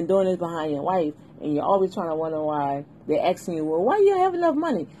 or you've been doing this behind your wife, and you're always trying to wonder why they're asking you, well, why you don't have enough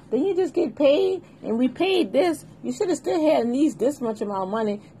money? Then you just get paid, and we paid this. You should have still had at least this much amount of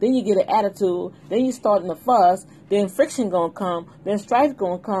money. Then you get an attitude. Then you starting to fuss. Then friction going to come. Then strife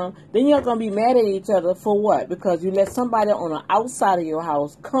going to come. Then you're going to be mad at each other for what? Because you let somebody on the outside of your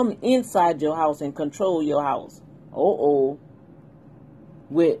house come inside your house and control your house.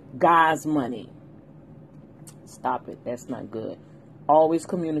 With God's money. Stop it. That's not good. Always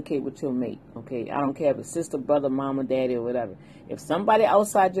communicate with your mate, okay? I don't care if it's sister, brother, mama, daddy, or whatever. If somebody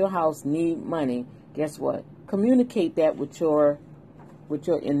outside your house need money, guess what? Communicate that with your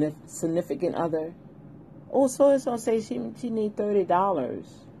significant other. Oh, so-and-so say she need $30.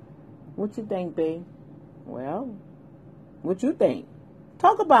 What you think, babe? Well, what you think?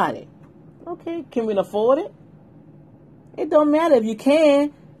 Talk about it. Okay, can we afford it? It don't matter if you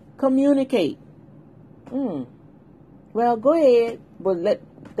can. Communicate. Well, go ahead, but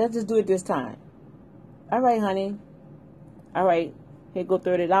let's just do it this time. All right, honey. All right, here go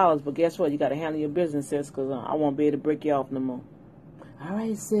 $30, but guess what? You got to handle your business, sis, because I won't be able to break you off no more. All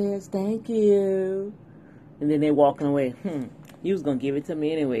right, sis, thank you. And then they walking away. You was going to give it to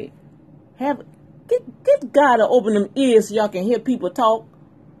me anyway. Get God to open them ears so y'all can hear people talk,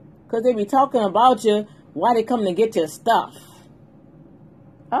 because they be talking about you while they come to get your stuff.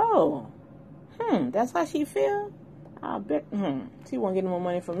 Oh, that's how she feel? I bet, she won't get no more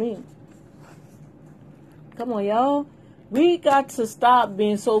money from me. Come on, y'all. We got to stop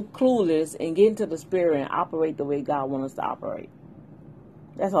being so clueless and get into the spirit and operate the way God wants us to operate.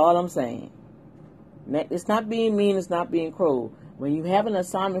 That's all I'm saying. It's not being mean. It's not being cruel. When you have an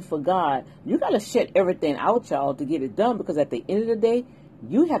assignment for God, you got to shut everything out, y'all, to get it done. Because at the end of the day,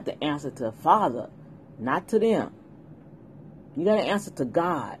 you have to answer to the Father, not to them. You got to answer to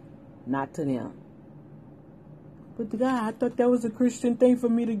God, not to them. But God, I thought that was a Christian thing for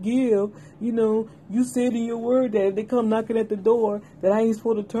me to give. You know, you said in your word that if they come knocking at the door, that I ain't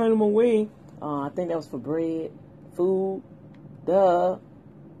supposed to turn them away. I think that was for bread, food, duh.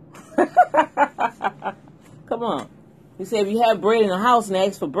 Come on. He said, if you have bread in the house and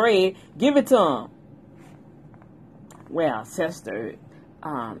ask for bread, give it to them. Well, sister,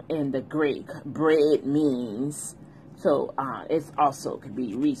 in the Greek, bread means, so it's also could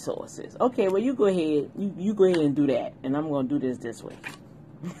be resources. Okay, well, you go ahead. You go ahead and do that. And I'm going to do this way.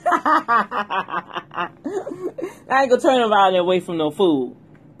 I ain't going to turn nobody away from no food.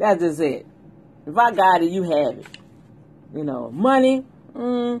 That's just it. If I got it, you have it. You know, money,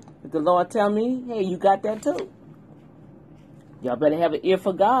 if the Lord tell me, hey, you got that too. Y'all better have an ear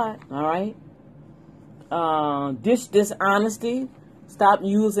for God, all right? Dishonesty. Stop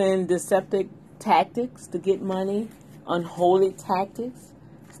using deceptive tactics to get money. Unholy tactics.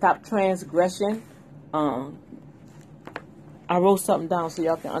 Stop transgression. I wrote something down so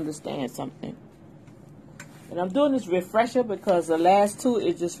y'all can understand something. And I'm doing this refresher because the last two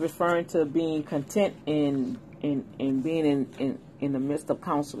is just referring to being content in being in the midst of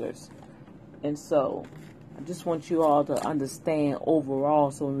counselors. And so I just want you all to understand overall,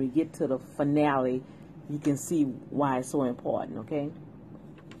 so when we get to the finale, you can see why it's so important, okay?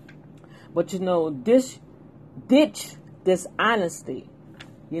 But, you know, ditch dishonesty,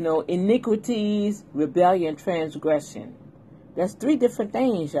 you know, iniquities, rebellion, transgression. That's 3 different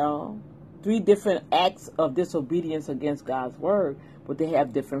things, y'all. 3 different acts of disobedience against God's word, but they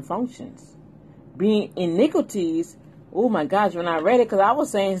have different functions. Being iniquities, oh my gosh, when I read it, because I was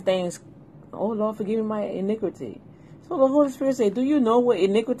saying things, oh Lord, forgive me my iniquity. So the Holy Spirit said, do you know what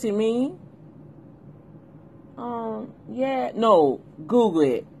iniquity means? Yeah, no, Google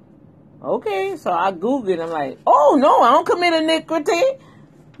it. Okay, so I Googled it. I'm like, oh no, I don't commit iniquity.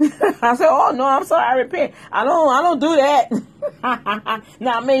 I said, oh no, I'm sorry, I repent. I don't do that.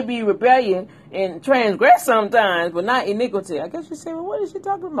 Now, it may be rebellion and transgress sometimes, but not iniquity. I guess you say, well, what is she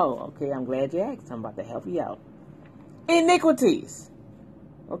talking about? Okay, I'm glad you asked. I'm about to help you out. Iniquities.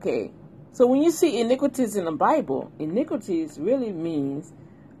 Okay, so when you see iniquities in the Bible, iniquities really means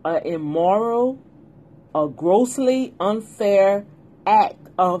an immoral, a grossly unfair act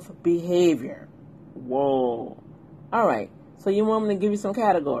of behavior. Whoa. All right. So you want me to give you some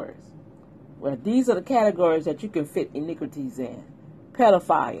categories? Well, these are the categories that you can fit iniquities in.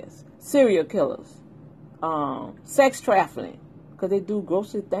 Pedophiles, serial killers, sex trafficking, because they do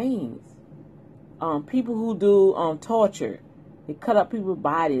grossly things. People who do torture. They cut up people's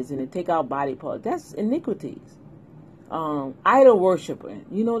bodies and they take out body parts. That's iniquities. Idol worshiping.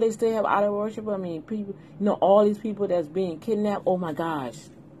 You know they still have idol worship. I mean, people. You know all these people that's being kidnapped. Oh my gosh.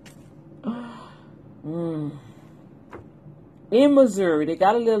 In Missouri, they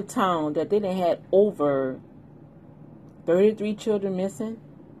got a little town that they done had over 33 children missing.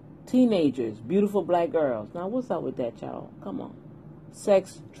 Teenagers, beautiful black girls. Now, what's up with that, y'all? Come on.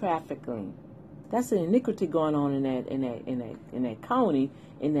 Sex trafficking. That's an iniquity going on in that county,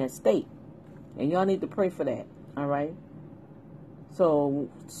 in that state. And y'all need to pray for that. All right? So,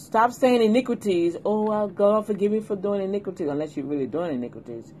 stop saying iniquities. Oh, well, God, forgive me for doing iniquities. Unless you're really doing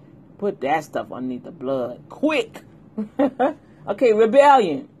iniquities. Put that stuff underneath the blood. Quick! Okay,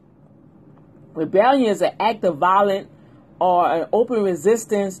 rebellion. Rebellion is an act of violence or an open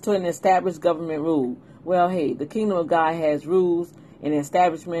resistance to an established government rule. Well, hey, the kingdom of God has rules and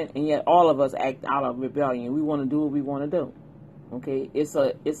establishment, and yet all of us act out of rebellion. We want to do what we want to do. Okay, it's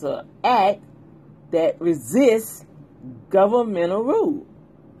a act that resists governmental rule.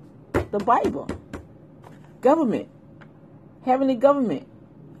 The Bible, government, heavenly government.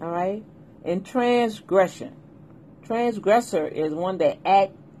 All right, and transgression. Transgressor is one that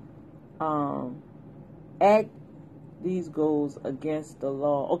these goes against the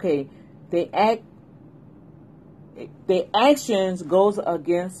law. Okay, their actions goes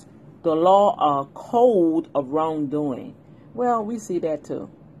against the law or code of wrongdoing. Well, we see that too.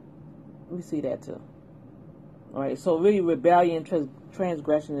 All right, so really rebellion,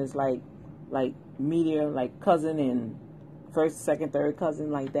 transgression is like medium, like cousin and first, second, third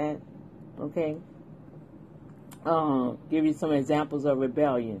cousin, like that. Okay. Give you some examples of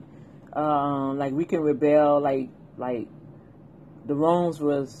rebellion. Like we can rebel, like the Romans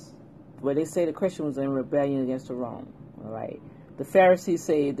was, where they say the Christian was in rebellion against the Rome. All right. The Pharisees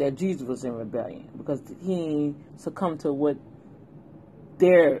say that Jesus was in rebellion because he succumbed to what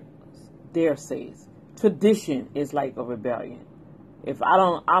their says. Tradition is like a rebellion. If I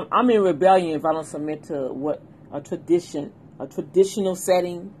don't, I'm in rebellion if I don't submit to what a traditional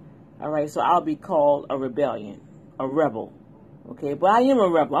setting. All right. So I'll be called a rebellion, a rebel. Okay. But I am a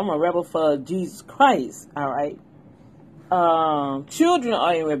rebel. I'm a rebel for Jesus Christ. All right. Children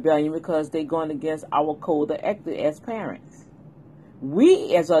are in rebellion because they're going against our code of ethics as parents.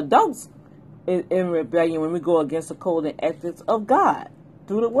 We as adults in rebellion when we go against the code and ethics of God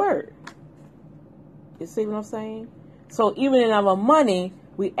through the word. You see what I'm saying? So even in our money,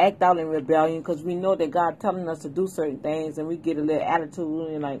 we act out in rebellion because we know that God telling us to do certain things, and we get a little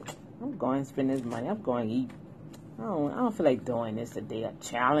attitude and like, I'm going to spend this money. I'm going to eat. I don't feel like doing this today. A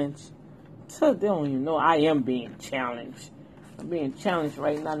challenge. So they don't even know I am being challenged. I'm being challenged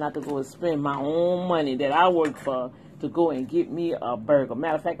right now not to go and spend my own money that I work for to go and get me a burger.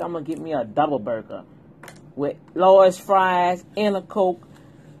 Matter of fact, I'm going to get me a double burger with large fries and a Coke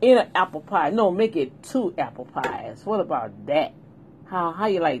and an apple pie. No, make it 2 apple pies. What about that? How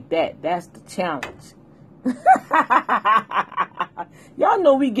you like that? That's the challenge. Y'all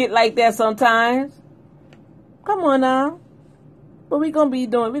know we get like that sometimes. Come on now. But we're going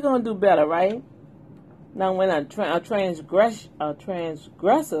to do better, right? Now, when a transgressor,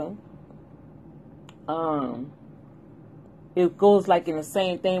 it goes like in the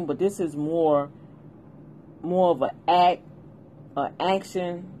same thing, but this is more of an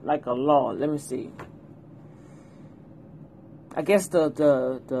action, like a law. Let me see. I guess the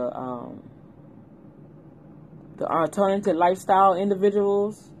alternative lifestyle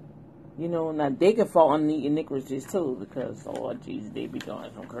individuals, you know, now they can fall under the iniquities too because, oh, geez, they be doing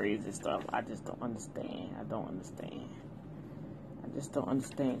some crazy stuff. I just don't understand. I just don't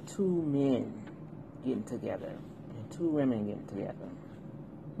understand 2 men getting together and 2 women getting together.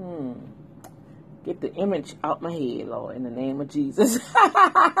 Get the image out my head, Lord, in the name of Jesus.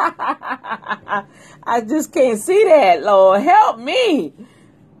 I just can't see that, Lord. Help me.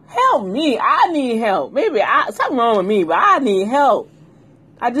 Help me. I need help. Maybe something wrong with me, but I need help.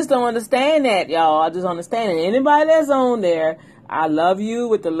 I just don't understand that, y'all. I just don't understand it. Anybody that's on there, I love you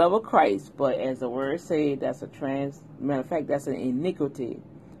with the love of Christ. But as the word says, that's matter of fact, that's an iniquity.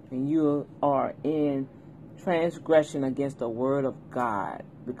 And you are in transgression against the word of God.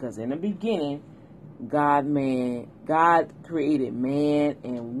 Because in the beginning, God created man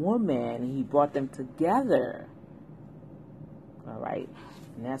and woman, and he brought them together. All right.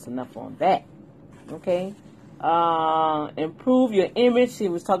 And that's enough on that. Okay. Improve your image. He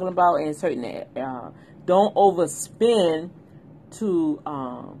was talking about in certain, don't overspend to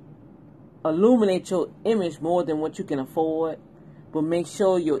illuminate your image more than what you can afford, but make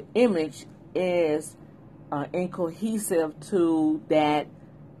sure your image is incohesive to that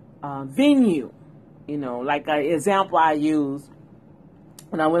venue. You know, like an example I use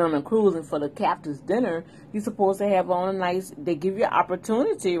when I went on a cruise and for the captain's dinner, you're supposed to have on they give you an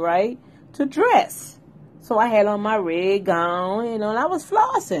opportunity, right, to dress. So I had on my red gown, you know, and I was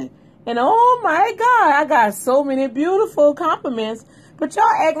flossing. And oh my God, I got so many beautiful compliments. But y'all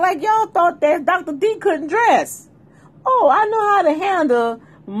act like y'all thought that Dr. D couldn't dress. Oh, I know how to handle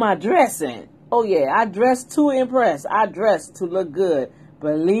my dressing. Oh yeah, I dress to impress. I dress to look good.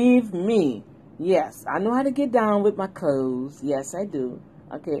 Believe me. Yes, I know how to get down with my clothes. Yes, I do.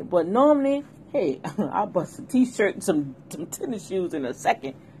 Okay, but normally, hey, I'll bust a t-shirt and some tennis shoes in a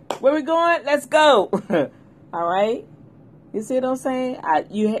second. Where we going? Let's go. All right? You see what I'm saying?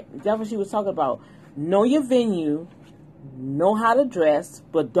 That's what she was talking about. Know your venue. Know how to dress.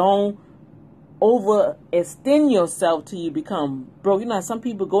 But don't overextend yourself till you become broke. You know, some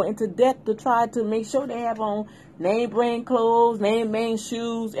people go into debt to try to make sure they have on name brand clothes, name brand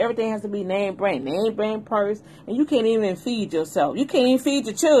shoes. Everything has to be name brand purse. And you can't even feed yourself. You can't even feed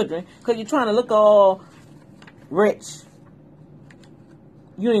your children because you're trying to look all rich.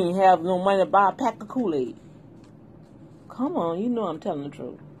 You don't even have no money to buy a pack of Kool-Aid. Come on, you know I'm telling the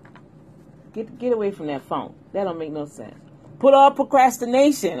truth. Get away from that phone. That don't make no sense. Put off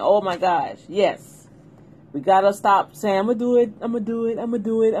procrastination. Oh my gosh. Yes. We gotta stop saying, I'm gonna do it, I'm gonna do it, I'm gonna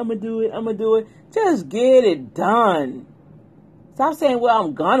do it, I'm gonna do it, I'm gonna do it. Just get it done. Stop saying what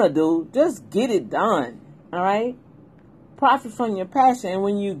I'm gonna do. Just get it done. Alright? Profit from your passion. And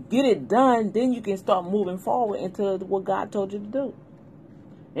when you get it done, then you can start moving forward into what God told you to do.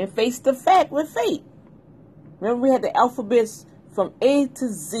 And face the fact with faith. Remember, we had the alphabets from A to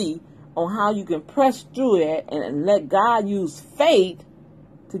Z on how you can press through it and let God use faith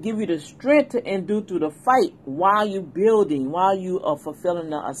to give you the strength to endure through the fight while you're building, while you are fulfilling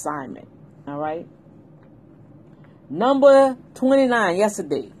the assignment. All right? Number 29,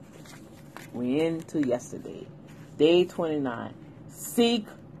 yesterday. We're into yesterday. Day 29. Seek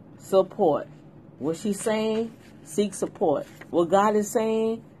support. What she's saying? Seek support. What God is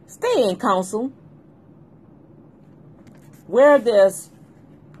saying? Stay in counsel. Where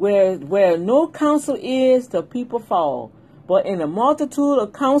no counsel is, the people fall. But in a multitude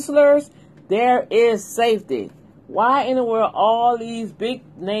of counselors, there is safety. Why in the world all these big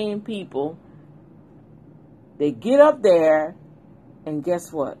name people, they get up there and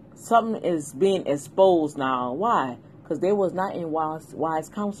guess what? Something is being exposed now. Why? Because they was not in wise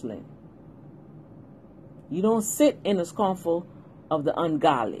counseling. You don't sit in the scornful of the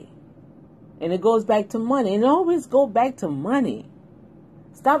ungodly. And it goes back to money. And it always go back to money.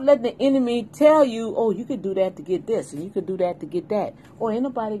 Stop letting the enemy tell you, oh, you could do that to get this, and you could do that to get that. Or ain't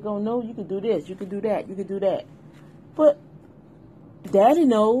nobody gonna know you could do this, you could do that, you could do that. But Daddy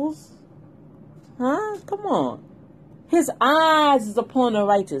knows. Huh? Come on. His eyes is upon the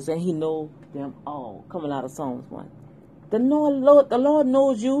righteous, and he knows them all. Coming out of Psalms 1. The Lord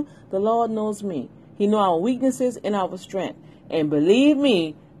knows you. The Lord knows me. He knows our weaknesses and our strength. And believe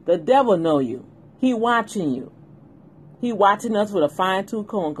me, the devil know you. He watching you. He watching us with a fine-tooth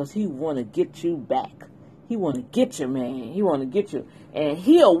comb because he want to get you back. He want to get you, man. He want to get you. And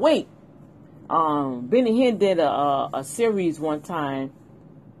he'll wait. Benny Hinn did a series one time,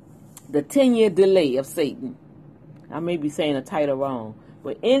 The 10-Year Delay of Satan. I may be saying the title wrong.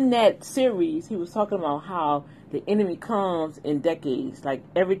 But in that series, he was talking about how the enemy comes in decades. Like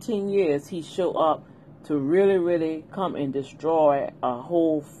every 10 years, he show up to really, really come and destroy a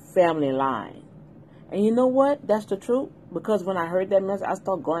whole family line. And you know what? That's the truth. Because when I heard that message, I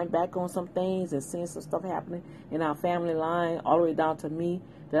started going back on some things and seeing some stuff happening in our family line, all the way down to me.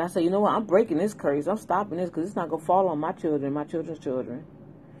 Then I said, you know what? I'm breaking this curse. I'm stopping this because it's not going to fall on my children, my children's children.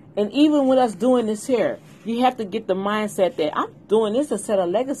 And even with us doing this here, you have to get the mindset that I'm doing this to set a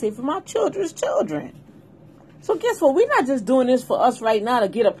legacy for my children's children. So guess what? We're not just doing this for us right now to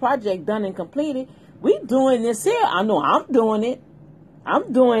get a project done and completed. We're doing this here. I know I'm doing it.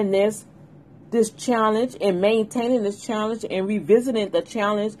 I'm doing this challenge and maintaining this challenge and revisiting the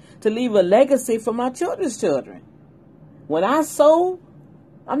challenge to leave a legacy for my children's children. When I sow,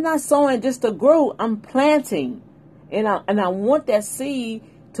 I'm not sowing just to grow. I'm planting. And I want that seed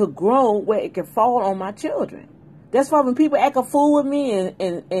to grow where it can fall on my children. That's why when people act a fool with me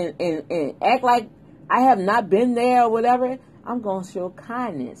and act like I have not been there or whatever, I'm going to show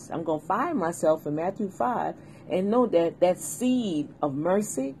kindness. I'm going to find myself in Matthew 5 and know that that seed of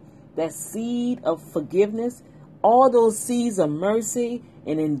mercy, that seed of forgiveness, all those seeds of mercy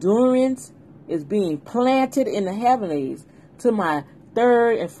and endurance is being planted in the heavenlies to my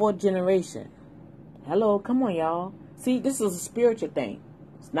third and fourth generation. Hello, come on, y'all. See, this is a spiritual thing.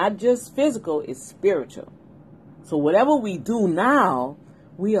 It's not just physical, it's spiritual. So whatever we do now,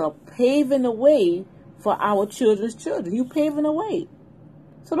 we are paving the way for our children's children. You paving the way.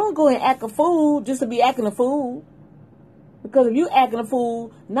 So don't go and act a fool just to be acting a fool. Because if you acting a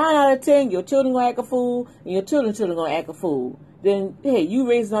fool, 9 out of 10, your children going to act a fool, and your children's children going to act a fool. Then, hey, you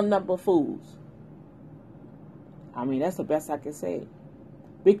raising a number of fools. I mean, that's the best I can say.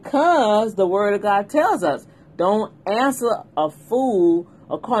 Because the Word of God tells us, don't answer a fool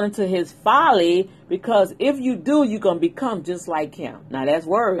according to his folly, because if you do, you're going to become just like him. Now, that's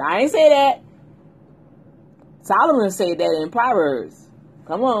Word. I ain't say that. Solomon said that in Proverbs.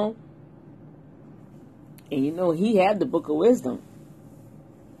 Come on. And you know, he had the book of wisdom.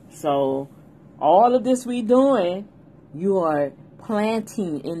 So, all of this we doing, you are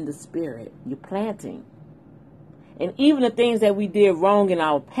planting in the spirit. You're planting. And even the things that we did wrong in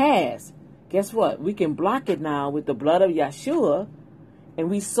our past, guess what? We can block it now with the blood of Yeshua, and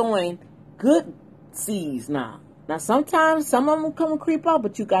we sowing good seeds now. Now, sometimes some of them come and creep out,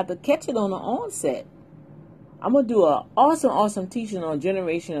 but you got to catch it on the onset. I'm going to do an awesome teaching on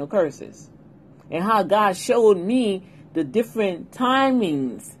generational curses and how God showed me the different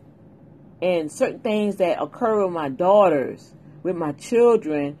timings and certain things that occur with my daughters, with my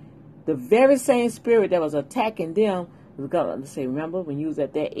children. The very same spirit that was attacking them was going to say, remember when you was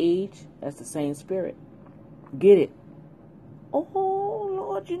at that age, that's the same spirit. Get it? Oh,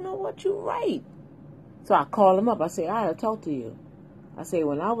 Lord, you know what? You're right. So I call them up. I say, I gotta talk to you. I say,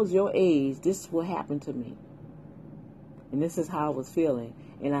 when I was your age, this is what happened to me. And this is how I was feeling.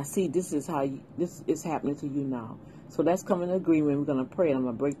 And I see this is happening to you now. So let's come in agreement. We're going to pray. And I'm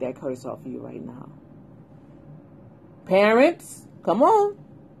going to break that curse off of you right now. Parents, come on.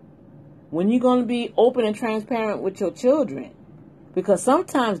 When you going to be open and transparent with your children? Because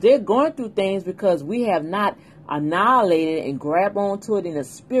sometimes they're going through things because we have not annihilate it and grab onto it in the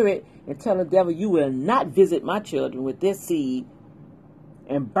spirit and tell the devil, you will not visit my children with this seed,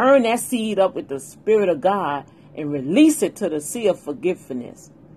 and burn that seed up with the Spirit of God and release it to the sea of forgiveness.